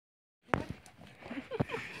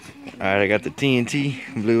Alright, I got the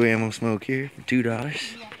TNT blue ammo smoke here for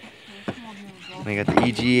 $2. I got the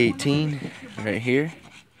EG18 right here,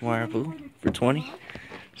 wire pool for 20.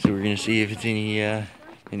 So we're gonna see if it's any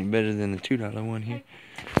better than the $2 one here.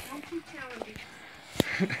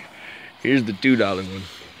 Here's the $2 one.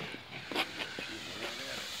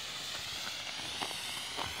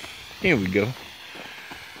 Here we go.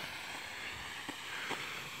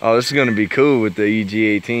 Oh, this is gonna be cool with the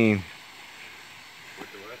EG18.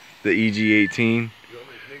 The EG18.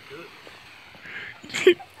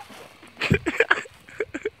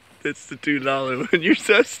 That's the $2 one. You're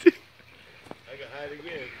so stupid. I can hide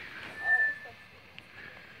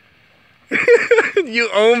again.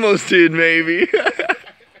 You almost did, maybe.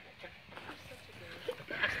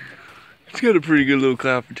 It's got a pretty good little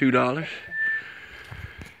cloud for $2.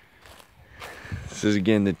 This is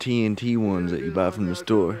again the TNT ones that you buy from the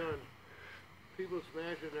store. People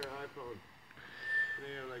smashing their iPhone.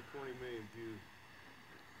 They have like 20 million views.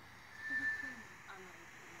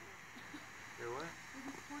 They're what?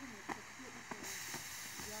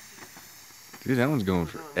 Dude, that one's going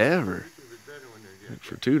forever.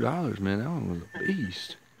 For $2, man, that one was a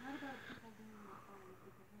beast.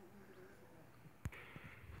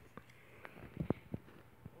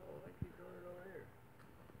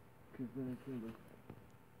 No,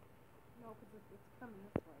 because it's coming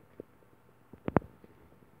this way.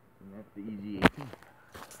 And that's the EG18.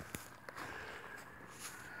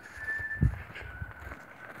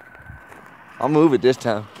 I'll move it this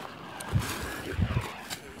time.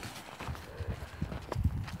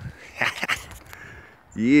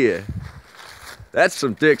 Yeah. That's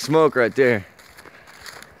some thick smoke right there.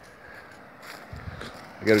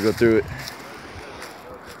 I gotta go through it.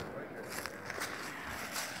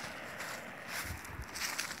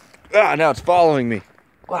 Ah, now it's following me.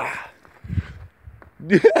 Wow.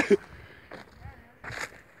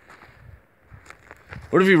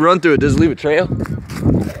 What if you run through it? Does it leave a trail?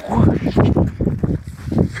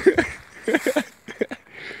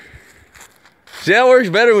 See, that works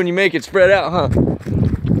better when you make it spread out, huh?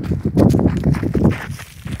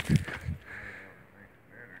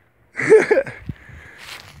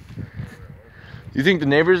 You think the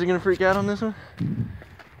neighbors are gonna freak out on this one?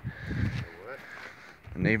 What?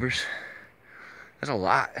 The neighbors. That's a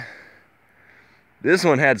lot. This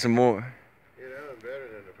one had some more. Yeah, that one's better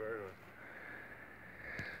than the first one.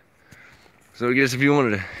 So I guess if you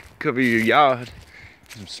wanted to cover your yard,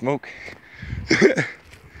 some smoke.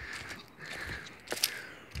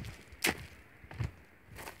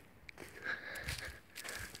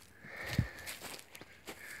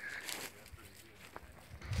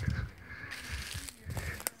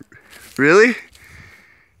 Really?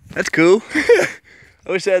 That's cool.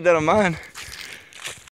 I wish I had that on mine.